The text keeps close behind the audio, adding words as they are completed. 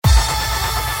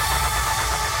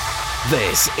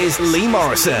This is Lee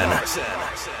Morrison,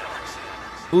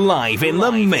 live in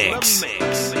the mix.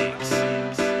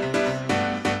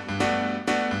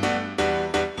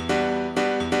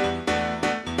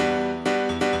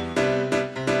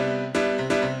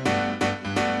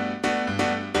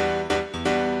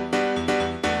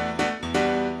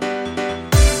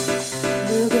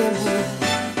 Look at me,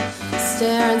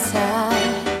 stare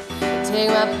inside, take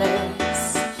my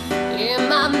place in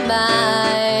my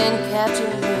mind,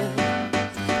 capture me,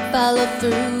 follow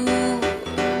through,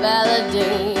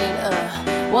 validate,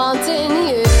 wanting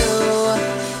you.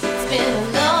 It's been a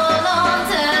long, long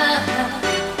time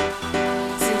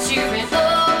since you've been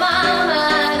on my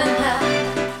mind, and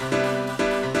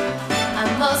I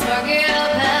must forget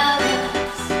about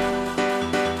this.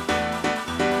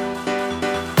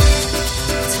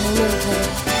 Tell me,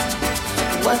 babe,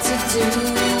 what to do,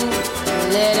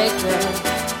 let it go,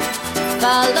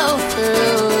 follow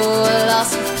through,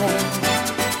 lost your faith.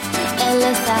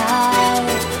 Endless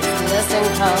eyes, listen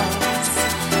close,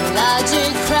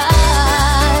 logic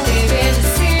cries. Baby, this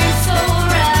seems so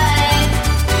right.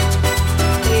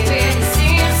 Baby, this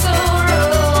seems so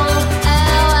wrong.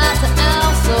 Hour after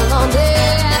hour, so long,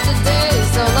 day after day,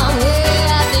 so long, year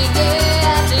after year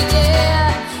after year,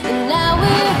 and now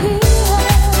we're here.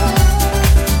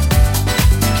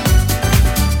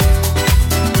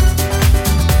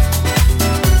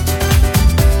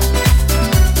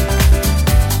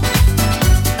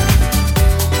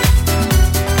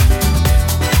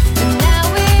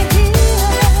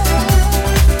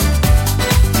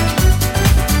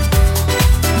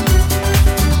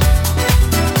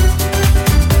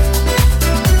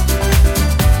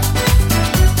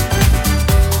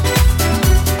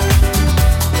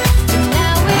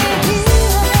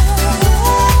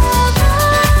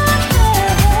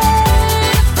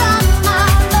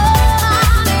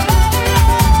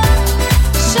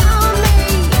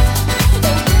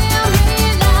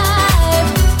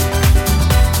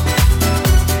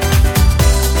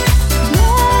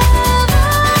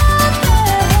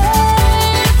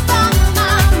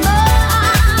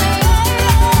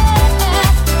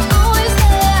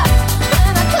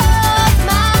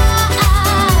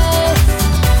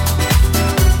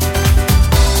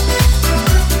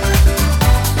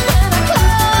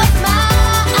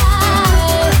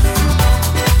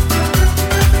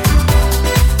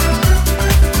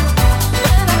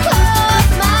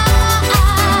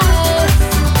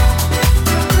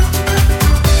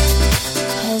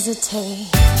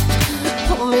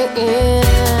 Pull me in,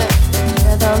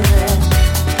 rhythm red,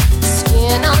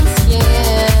 skin on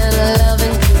skin,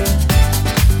 loving you,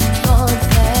 going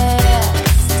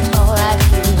fast, all I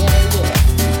hear, yeah.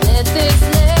 Let this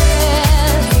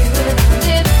last, even if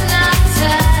it's not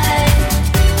tight,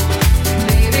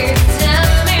 baby,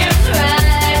 time is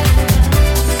right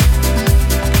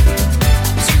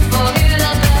to forget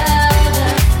about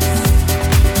us.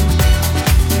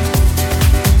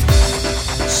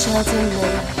 Shelter me.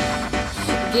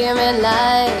 Give me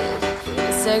light,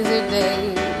 sexy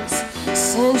days,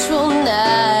 sensual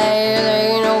night, there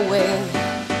ain't no way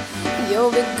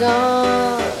you'll be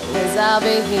gone, as I'll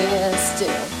be here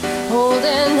still,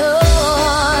 holding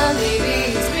on. Baby,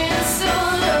 it's been so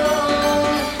long,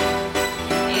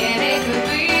 and it could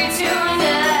be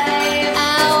tonight.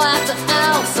 Hour after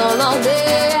hour, so long,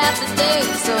 day after day,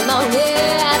 so long,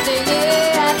 year after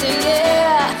year after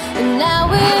year, and now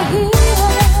we're here.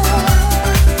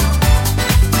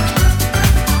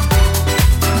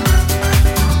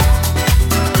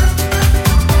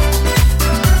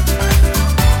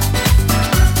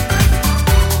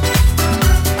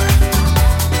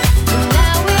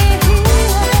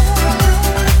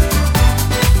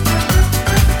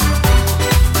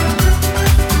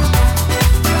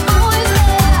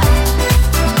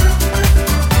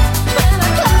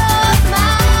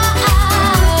 My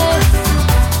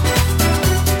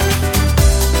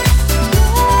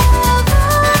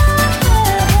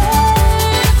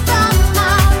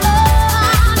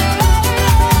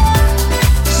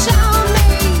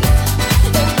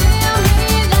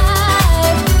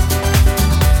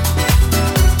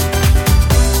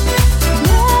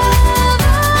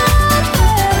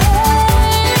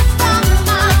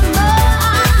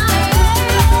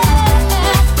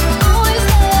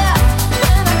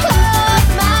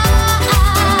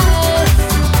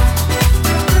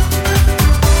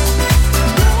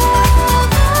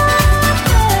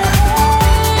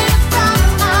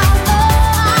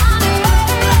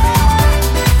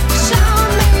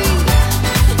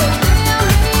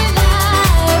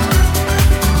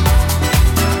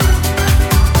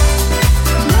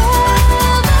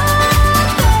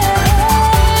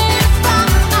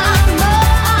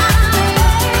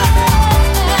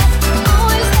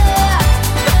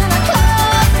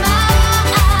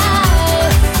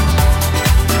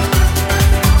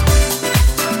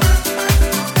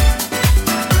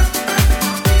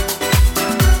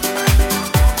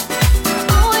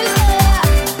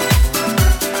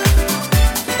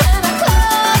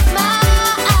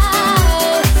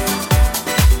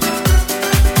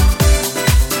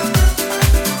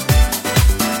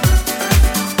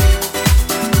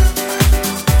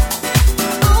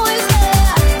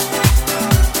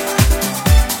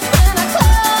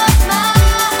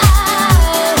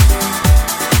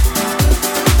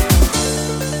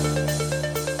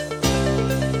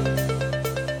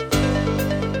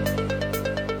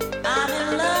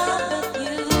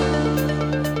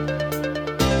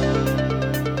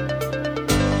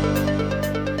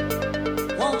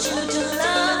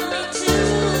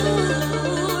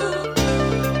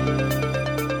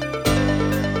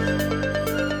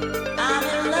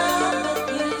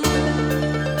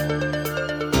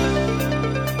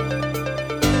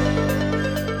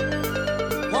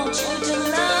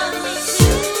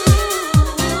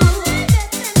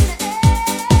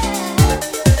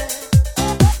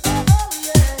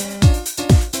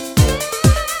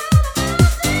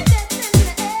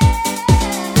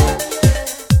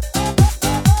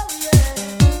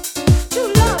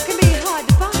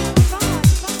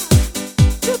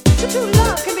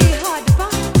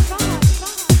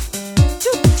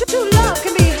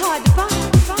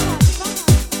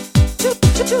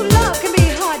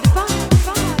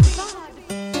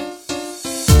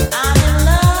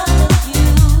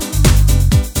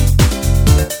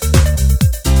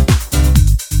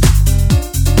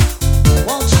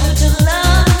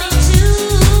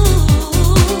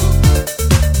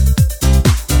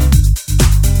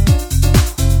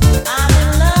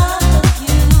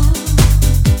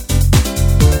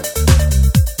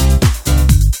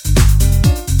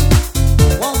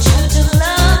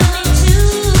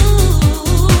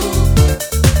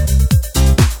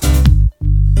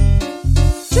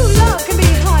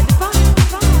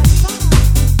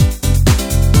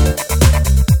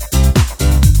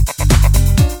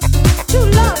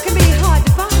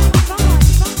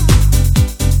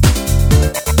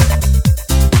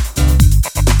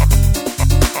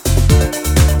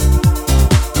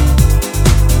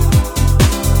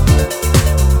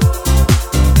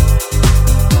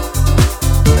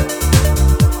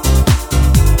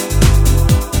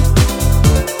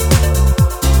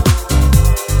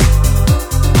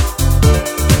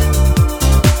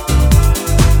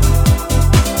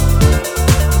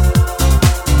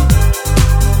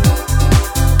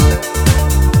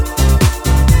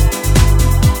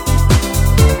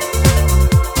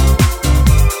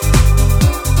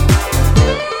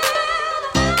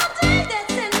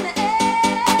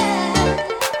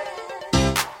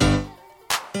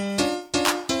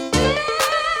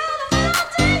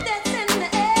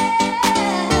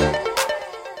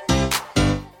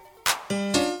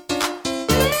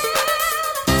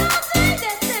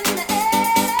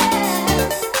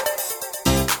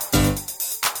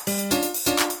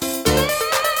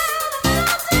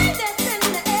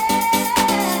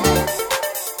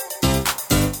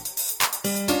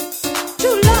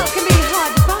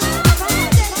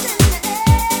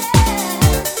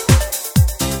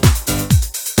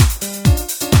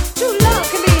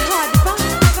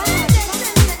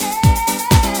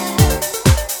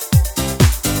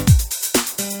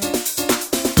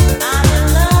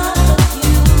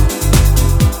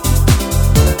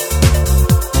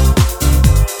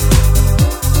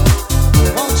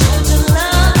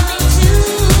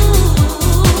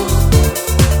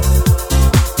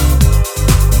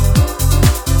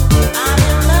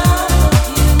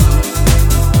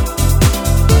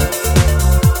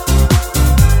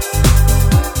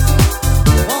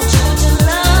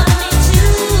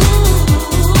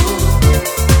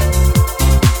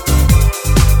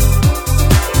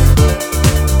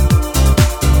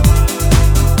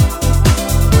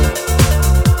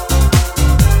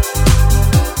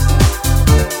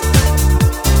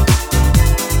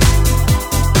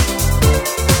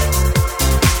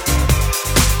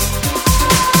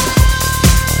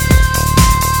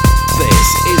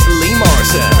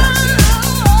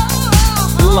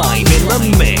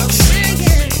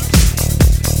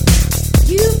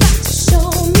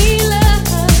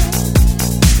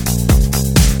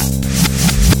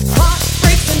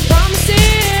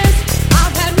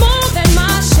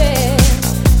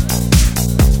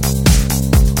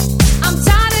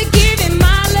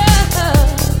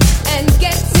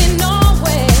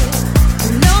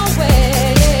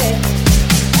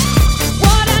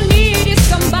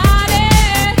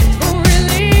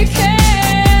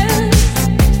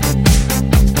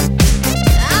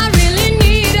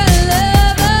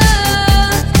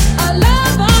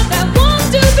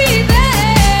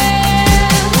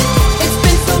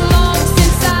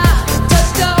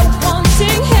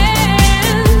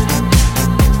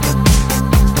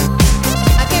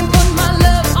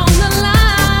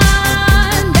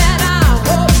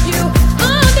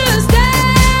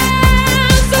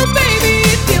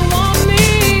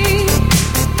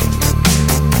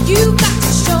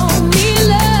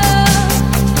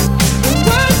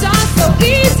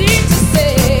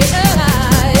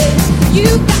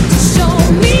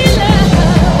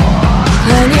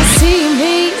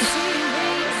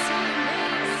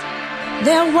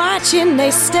They're watching,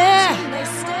 they stare.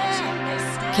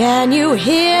 Can you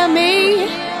hear me?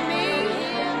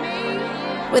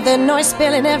 With the noise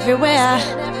spilling everywhere.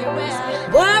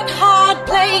 Work hard,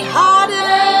 play harder.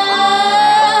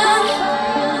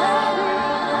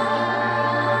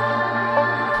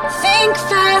 Think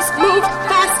fast, move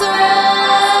faster.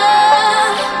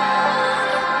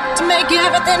 To make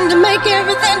everything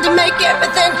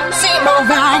seem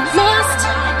alright. Must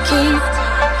keep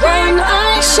one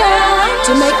eye shut.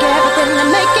 To make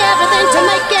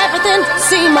everything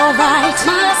seem alright.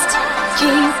 Must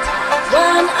keep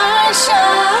one eye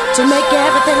shut. To make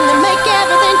everything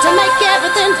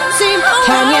seem alright.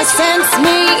 Can you sense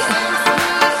me?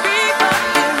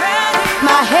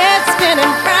 My head's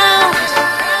spinning round.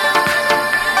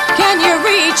 Can you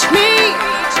reach me?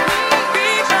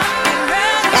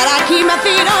 Gotta keep my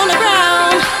feet on the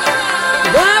ground.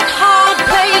 Work hard,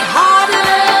 play harder.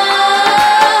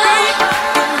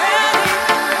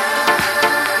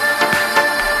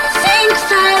 Think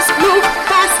fast, move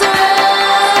faster.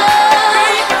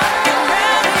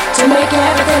 To make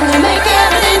everything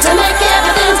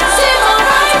seem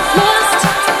alright. Must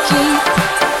keep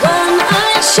one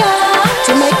eye shut.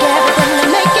 To make everything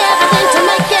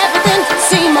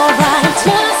seem alright.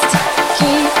 Must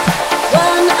keep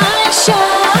one eye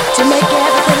shut. To make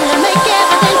everything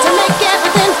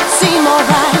seem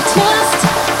alright. Must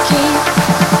keep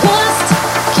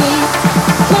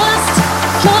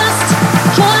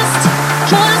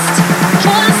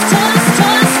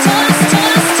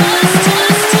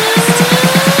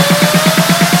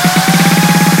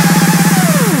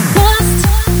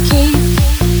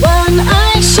one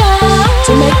eye shut.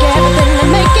 To make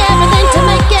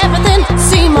everything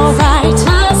seem alright.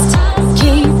 Must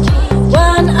keep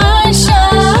one eye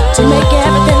shut. To make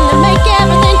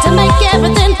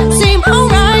everything seem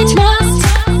alright. Must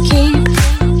keep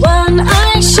one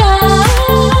eye shut.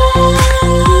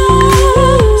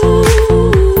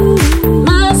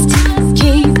 Must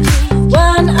keep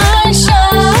one eye shut.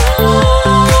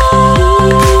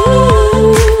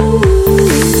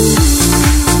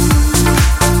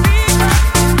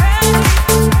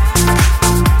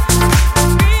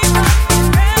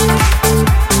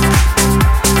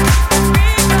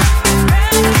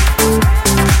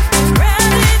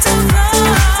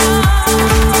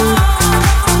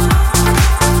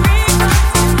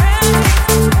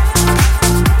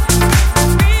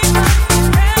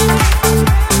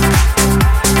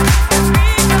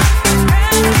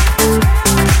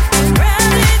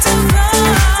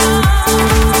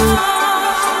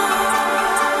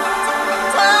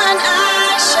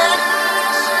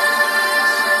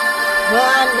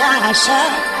 One eye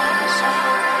shut.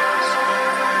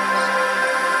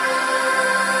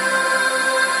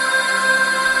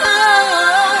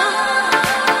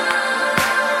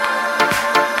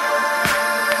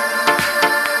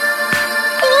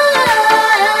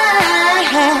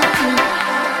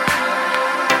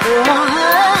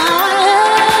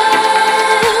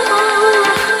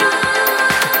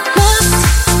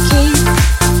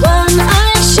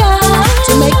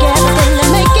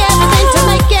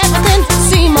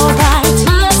 Seem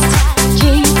alright.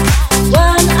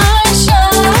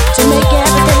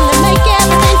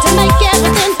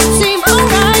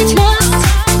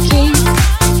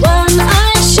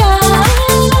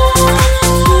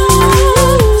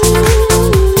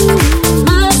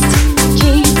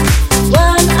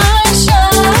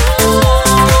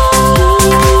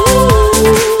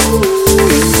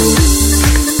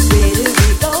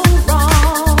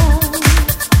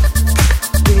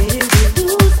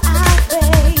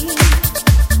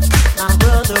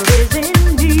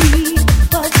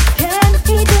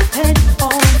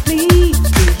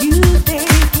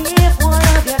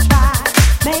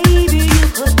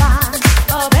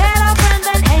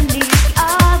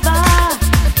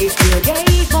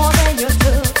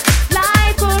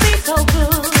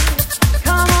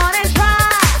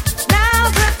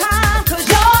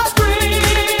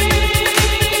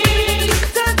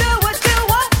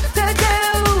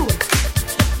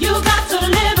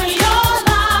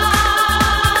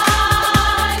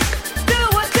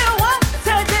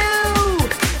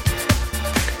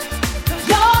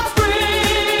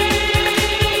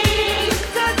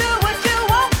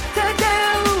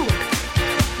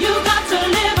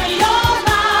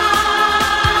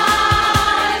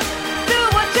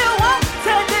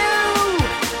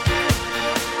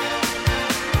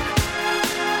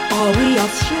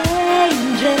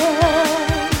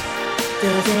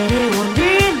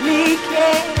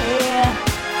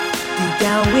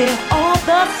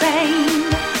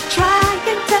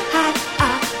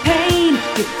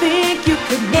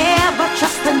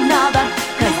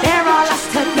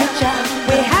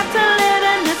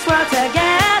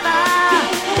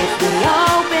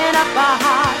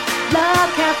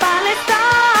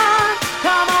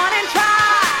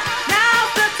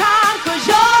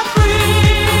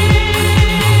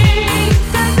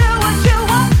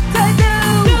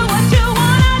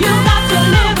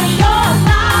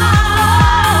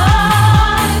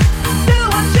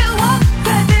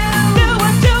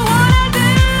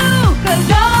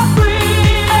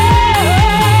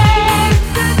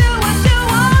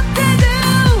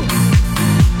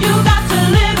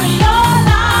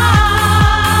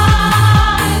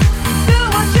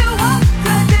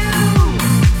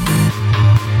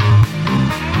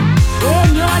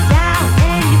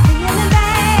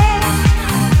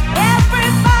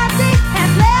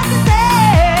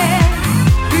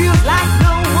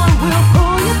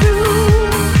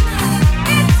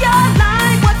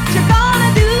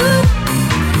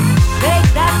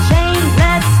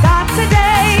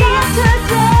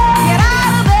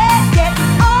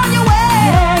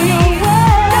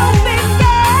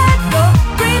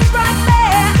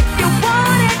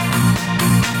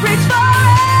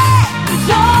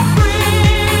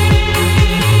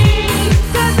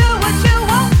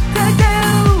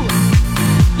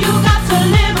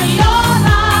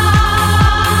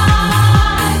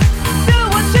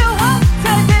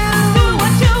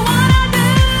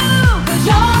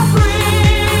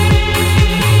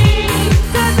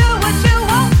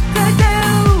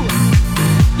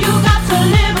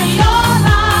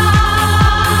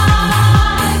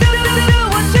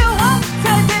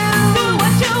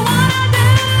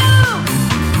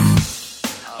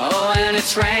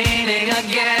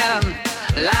 again.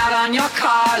 Loud on your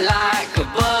car like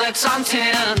bullets on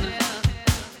tin.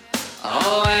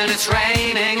 Oh, and it's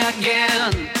raining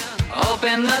again.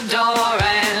 Open the door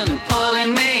and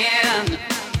pulling me in.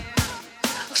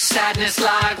 Sadness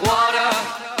like water,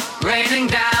 raining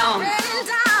down,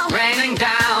 raining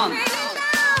down.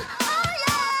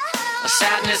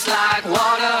 Sadness like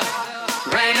water,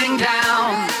 raining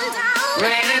down,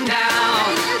 raining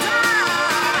down.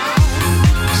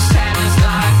 Sadness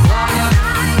like water,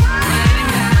 raining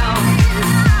down,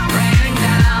 raining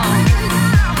down.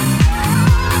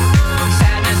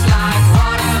 Sadness like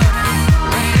water,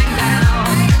 raining down,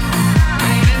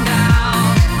 raining down.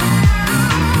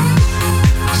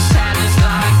 Sadness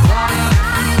like water,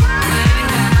 raining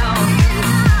down,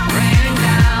 raining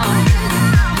down.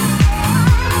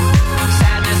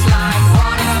 Sadness like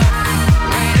water,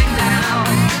 raining down,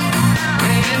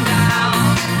 raining down.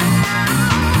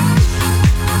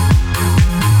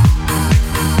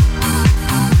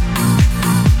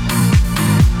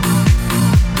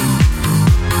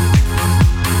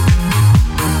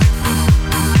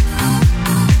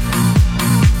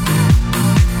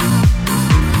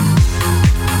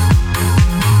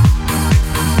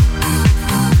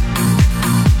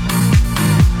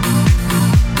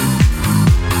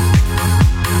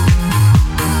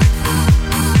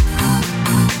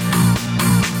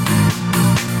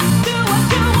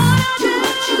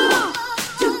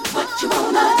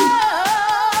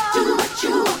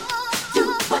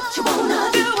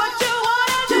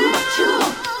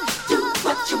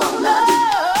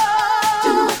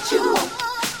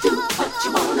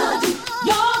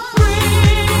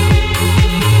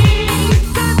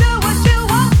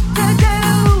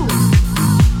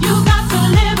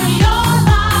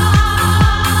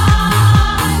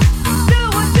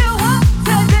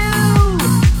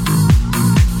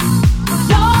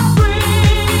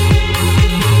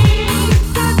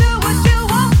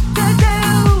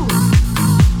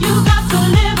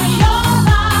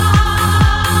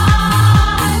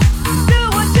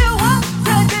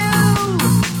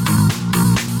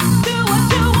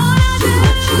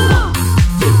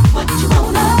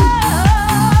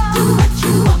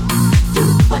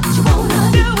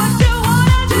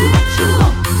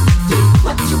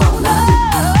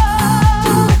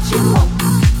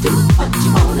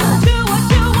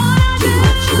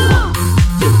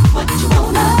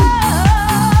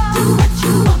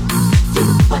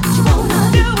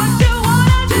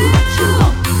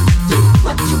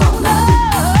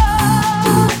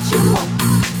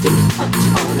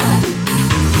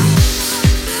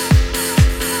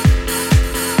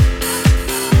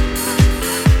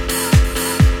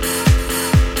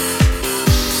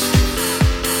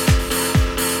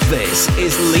 This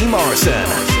is Lee Morrison,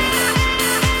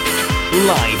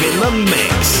 live in the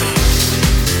mix.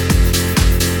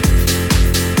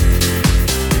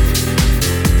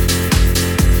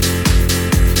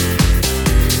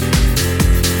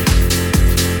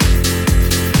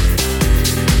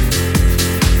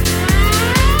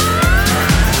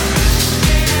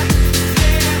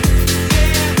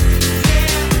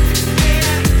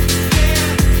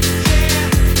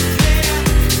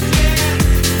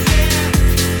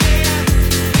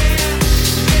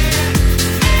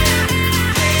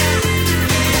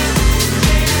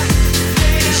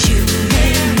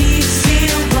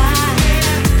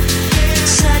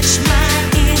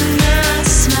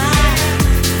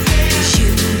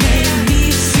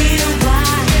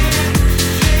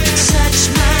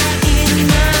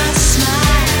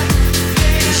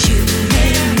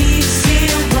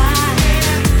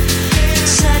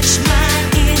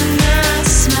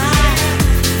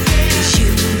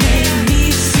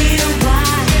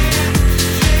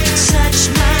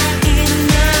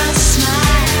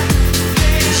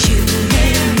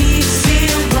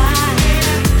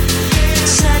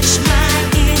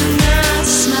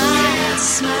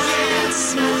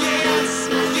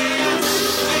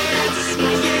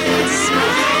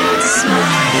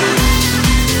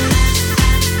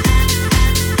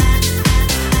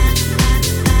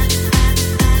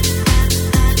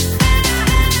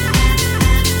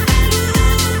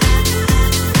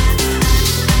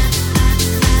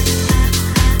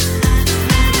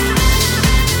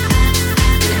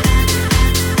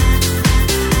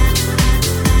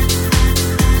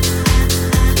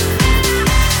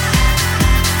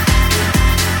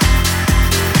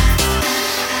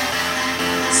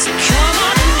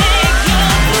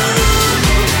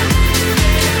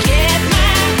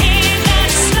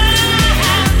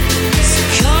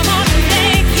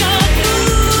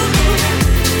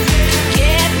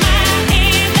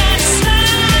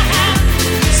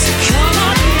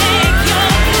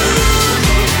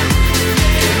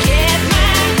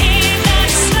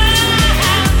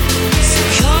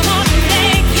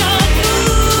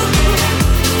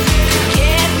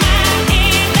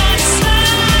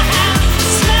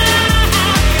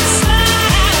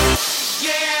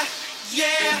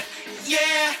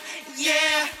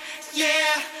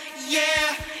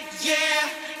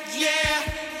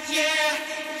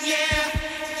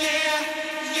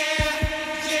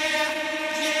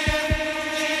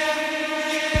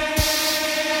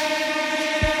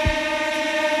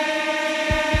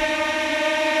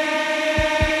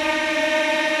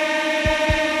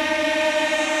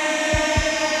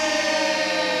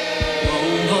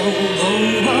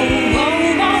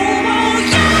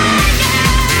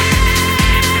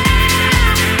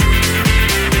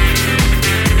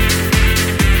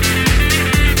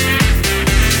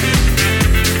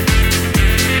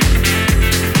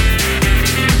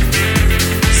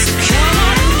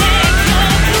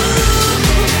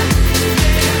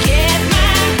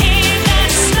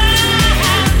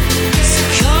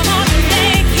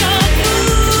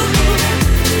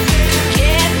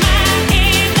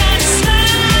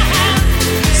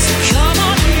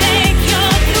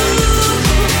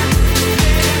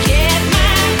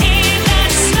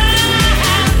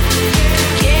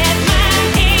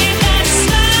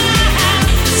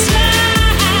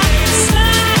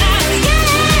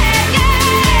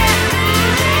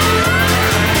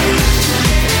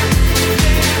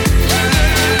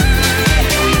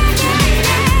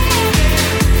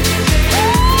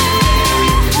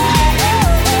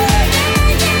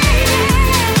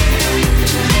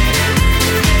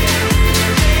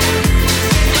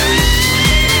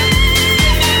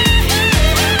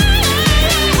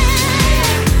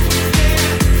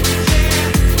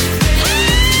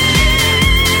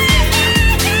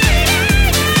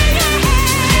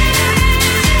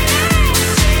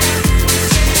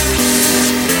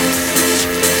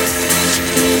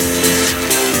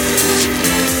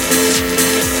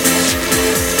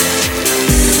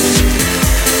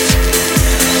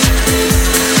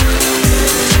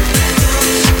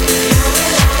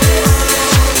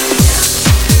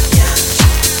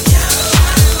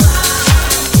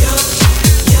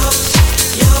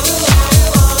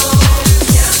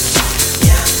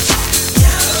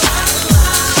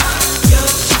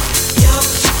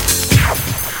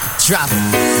 Drop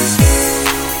it.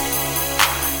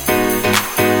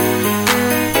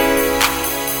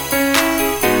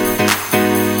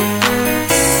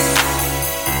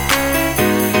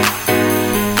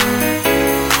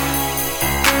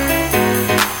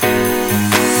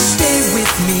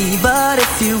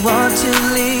 You want to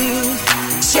leave,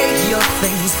 shake your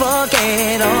things,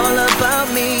 forget all about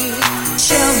me.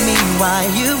 Tell me why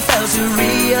you failed to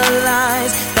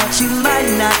realize that you might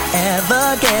not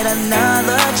ever get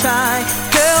another try.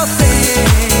 Girl,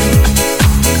 think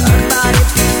about it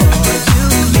before you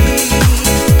leave.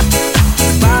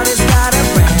 Body's got a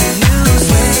brand new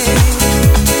swing.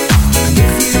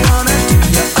 If you wanna do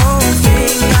your own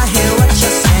thing, I hear what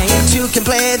you're saying. You can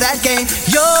play that game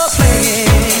you're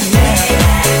playing.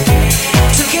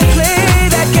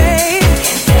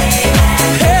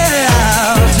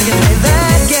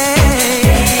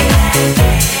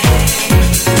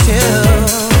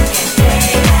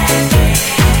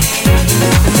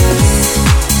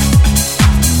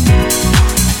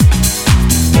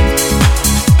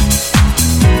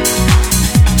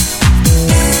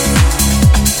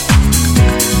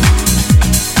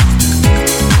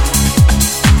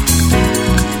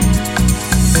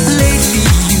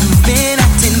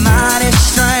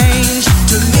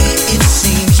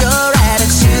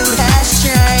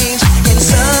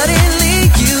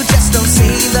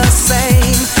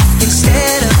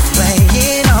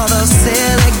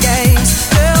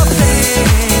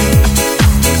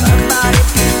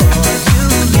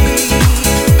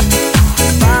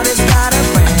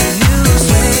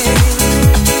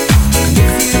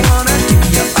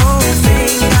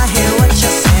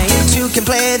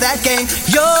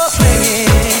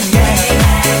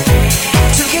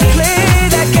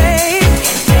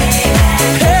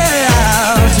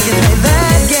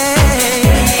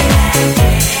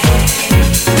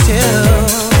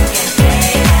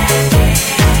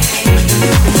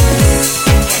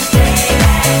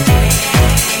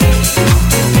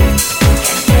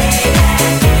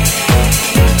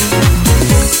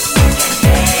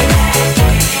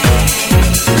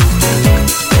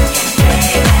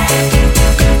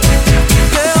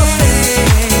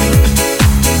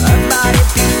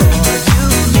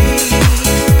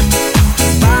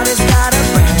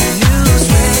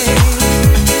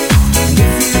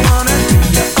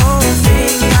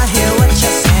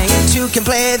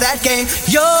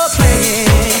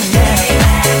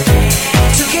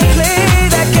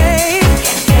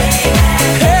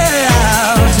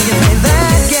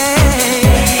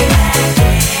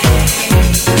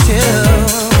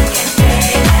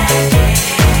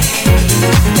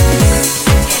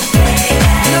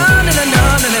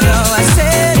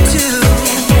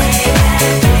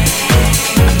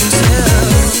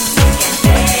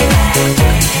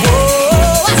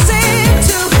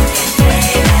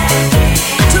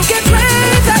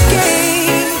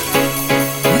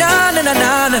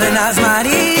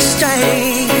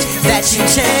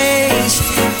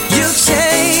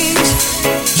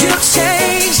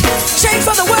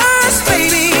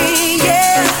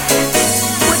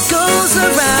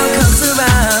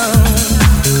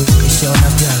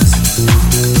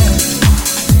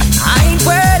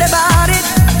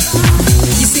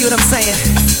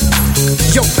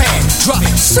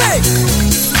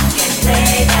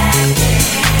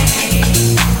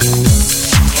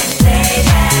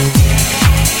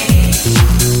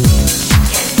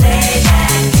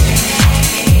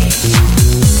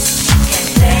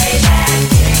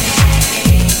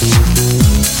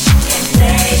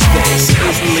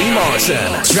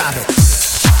 Drop it.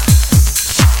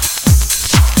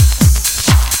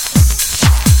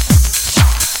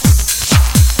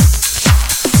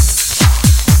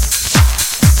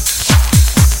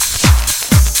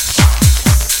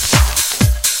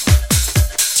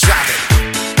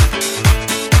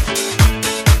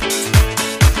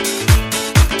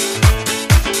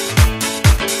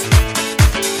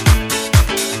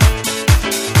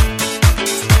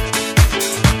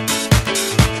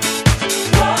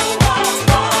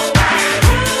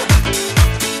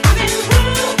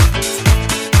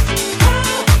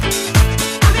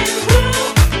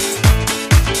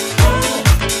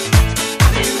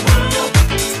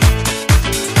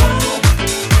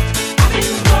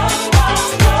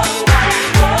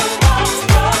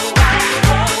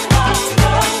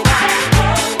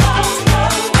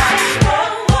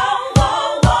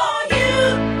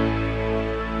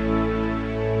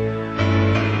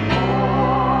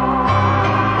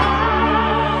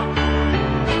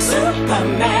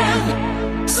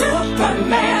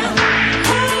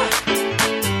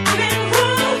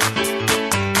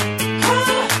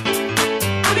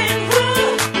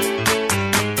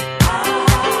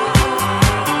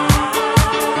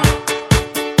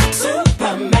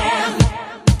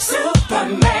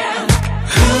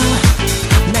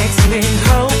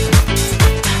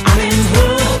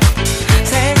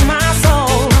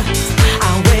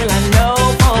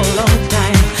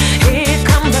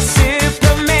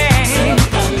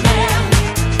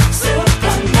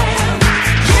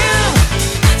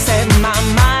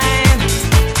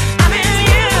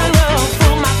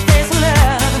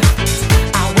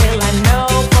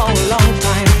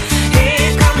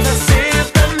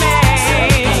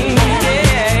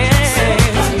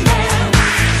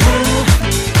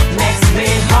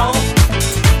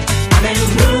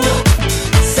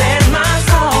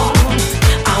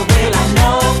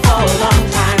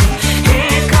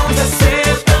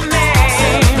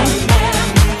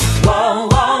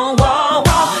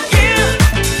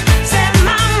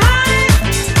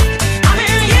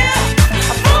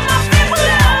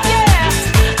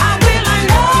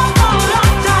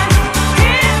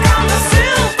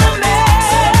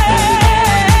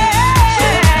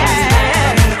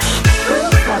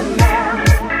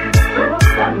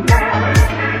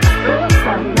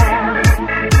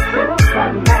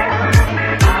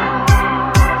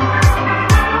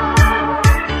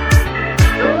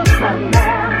 Superman.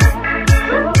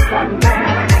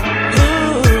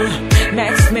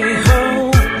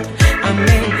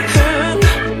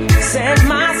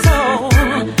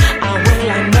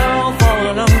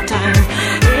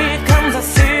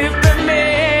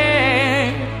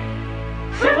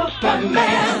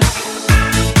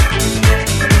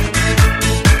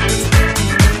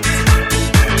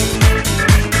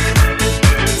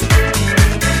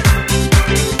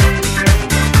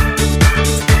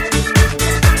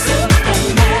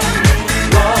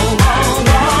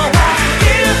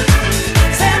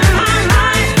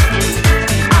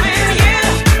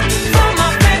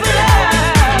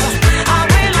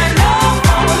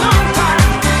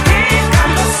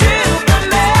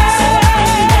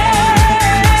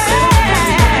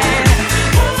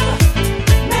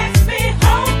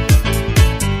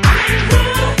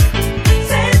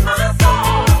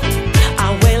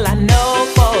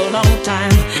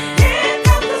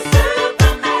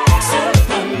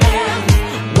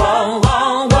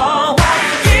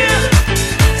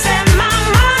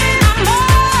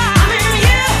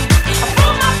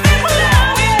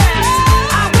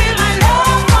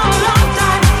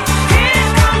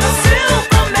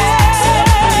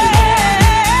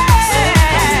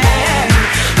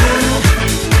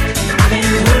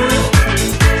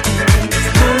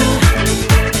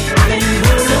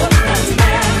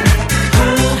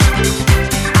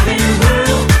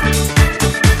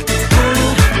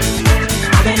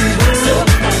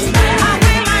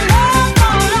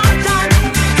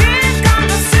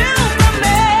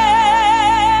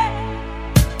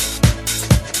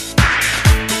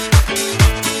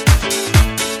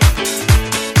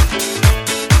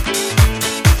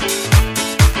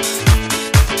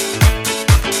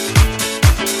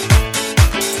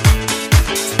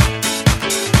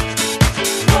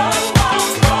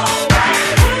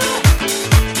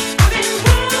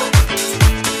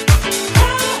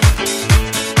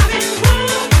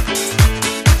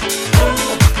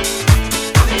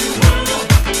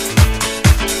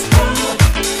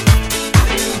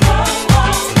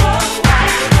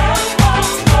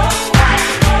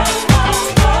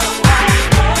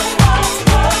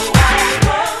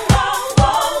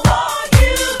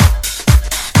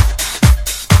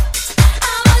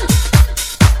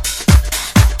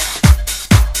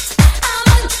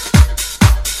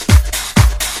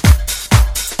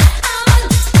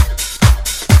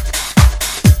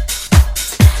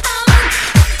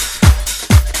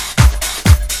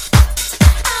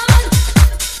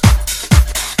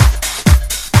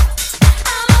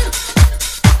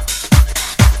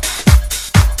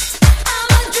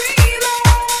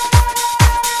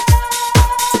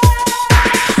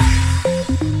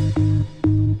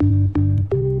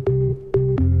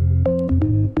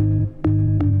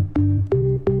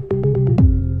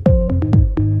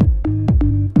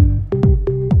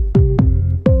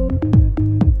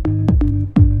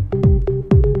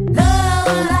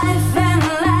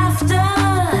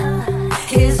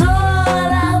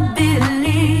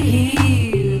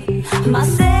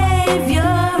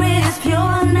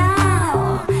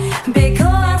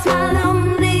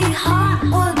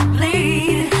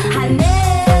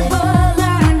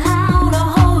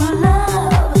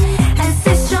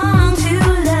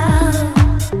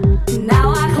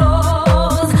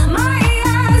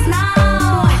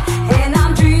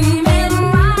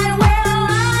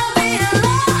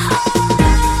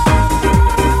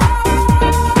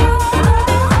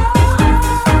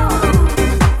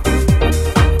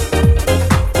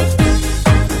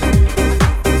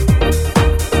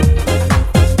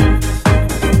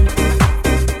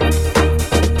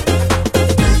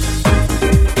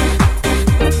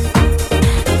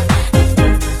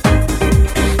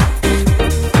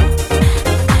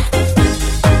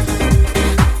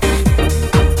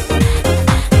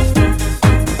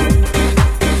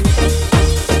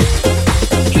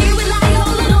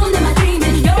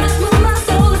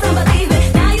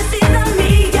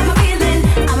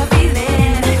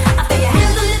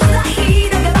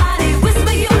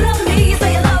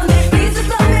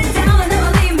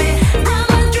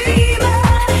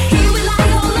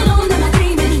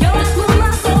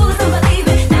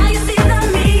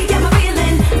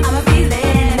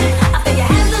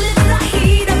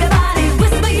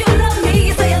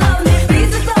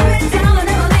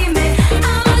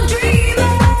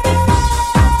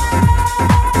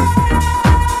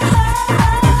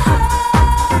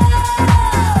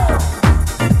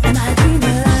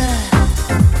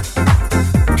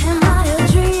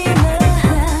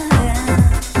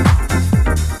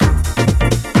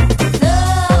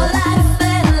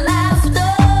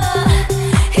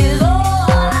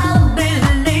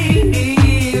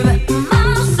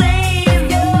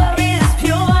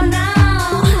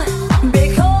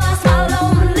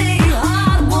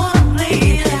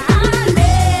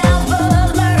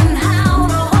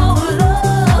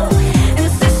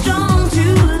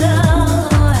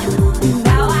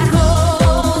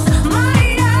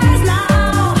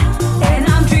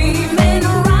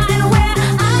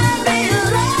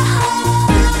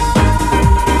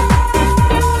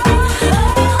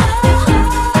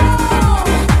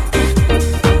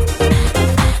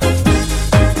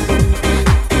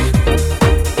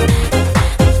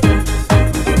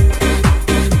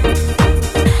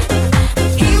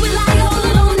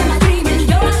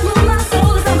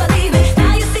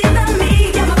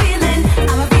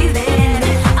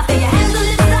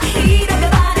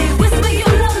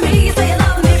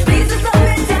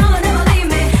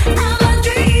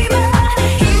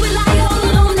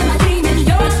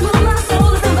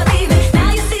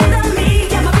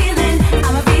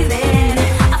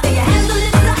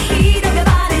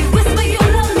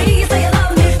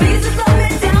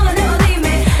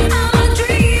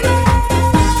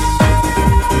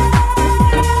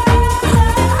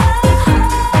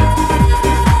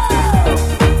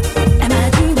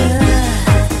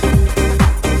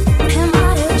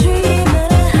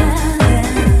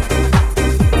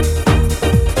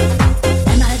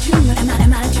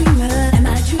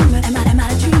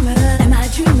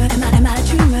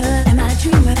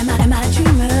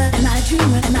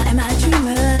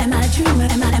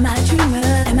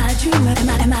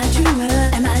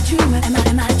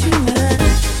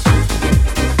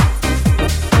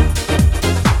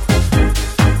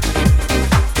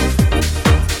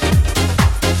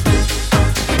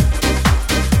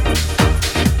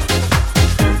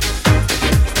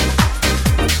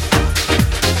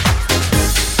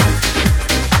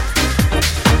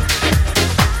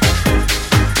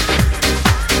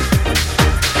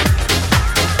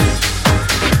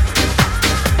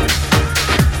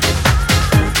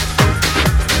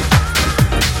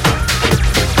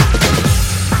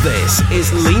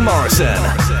 is Lee Morrison.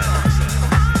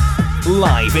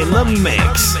 Live in the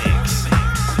mix.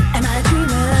 Am I a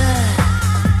dreamer?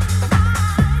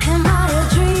 Am I a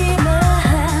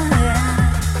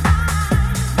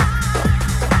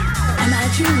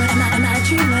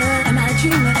dreamer? Am I a dreamer? Am I a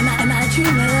dreamer? Am I a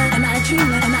dreamer? Am I a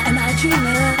dreamer? Am I a dreamer? Am I a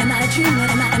dreamer? Am I a dreamer?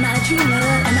 Am I a dreamer?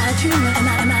 Am I a dreamer? Am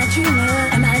I a dreamer?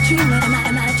 Am I a dreamer?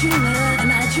 Am I a dreamer?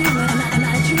 Am I a dreamer? Am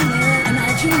I a dreamer? Am I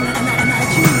a dreamer? Am I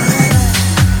a dreamer?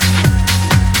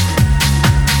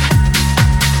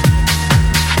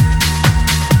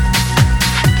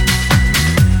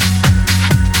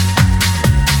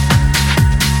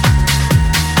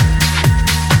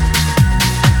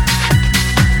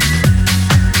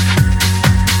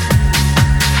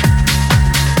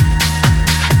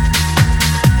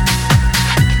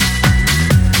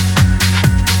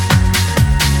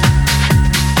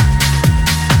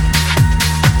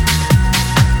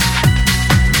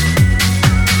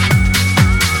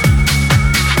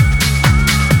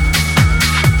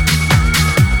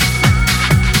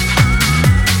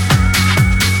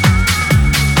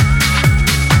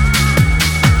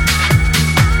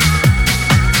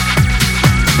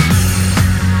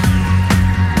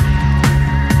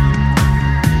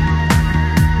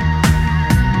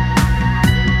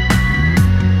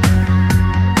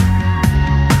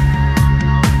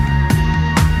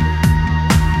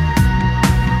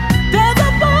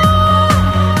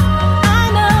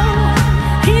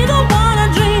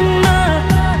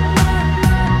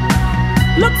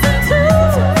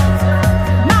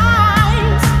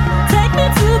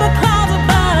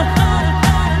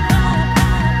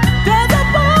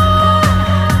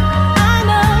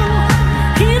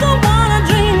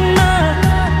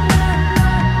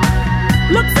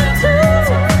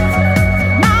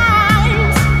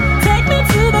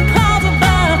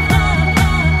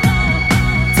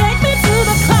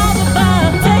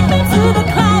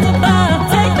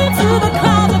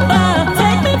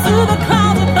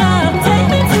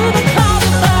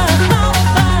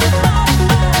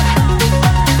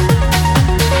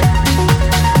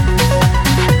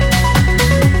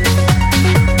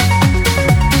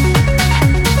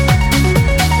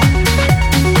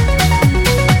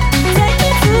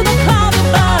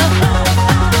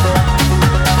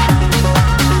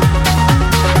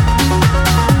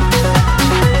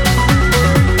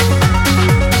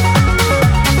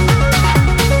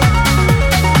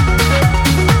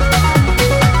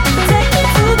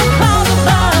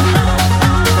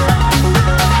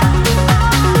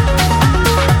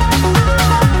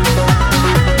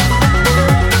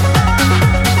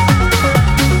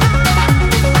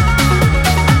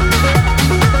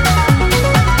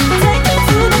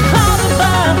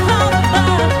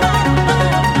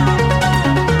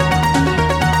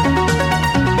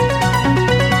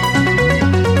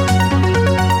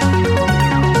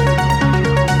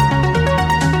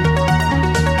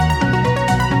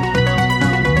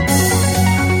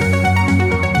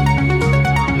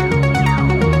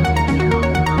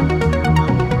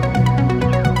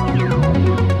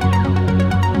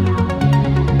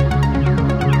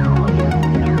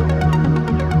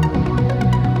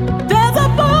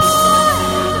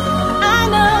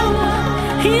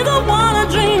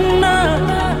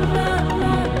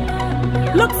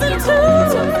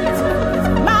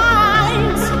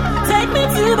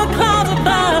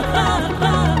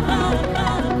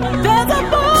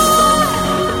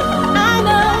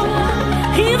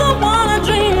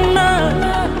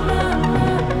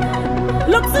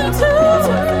 Looks into